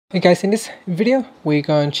Hey guys, in this video we're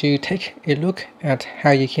going to take a look at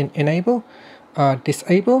how you can enable or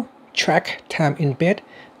disable track time in bed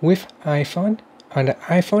with iPhone on the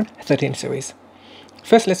iPhone 13 series.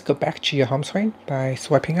 First, let's go back to your home screen by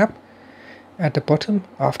swiping up at the bottom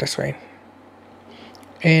of the screen.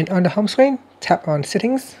 And on the home screen, tap on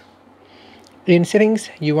Settings. In Settings,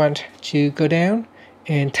 you want to go down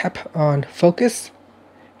and tap on Focus.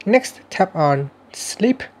 Next, tap on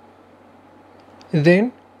Sleep.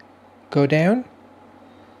 Then go down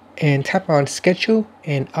and tap on Schedule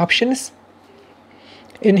and Options.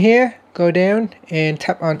 In here, go down and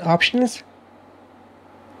tap on Options.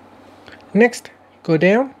 Next, go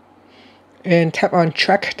down and tap on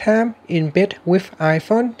Track Time in Bed with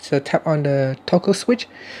iPhone. So tap on the toggle switch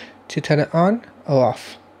to turn it on or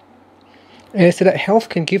off. And so that Health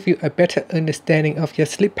can give you a better understanding of your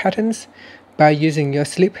sleep patterns by using your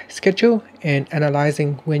sleep schedule and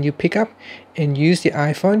analyzing when you pick up and use the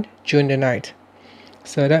iPhone during the night.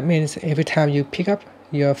 So that means every time you pick up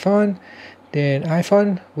your phone, then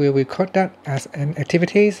iPhone will record that as an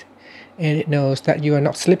activities, and it knows that you are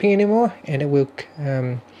not sleeping anymore, and it will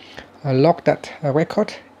log that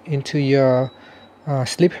record into your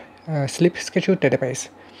sleep schedule database.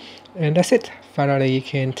 And that's it. Finally, you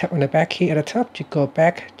can tap on the back key at the top to go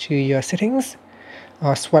back to your settings,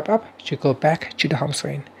 or swipe up to go back to the home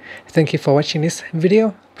screen. Thank you for watching this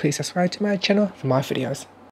video. Please subscribe to my channel for more videos.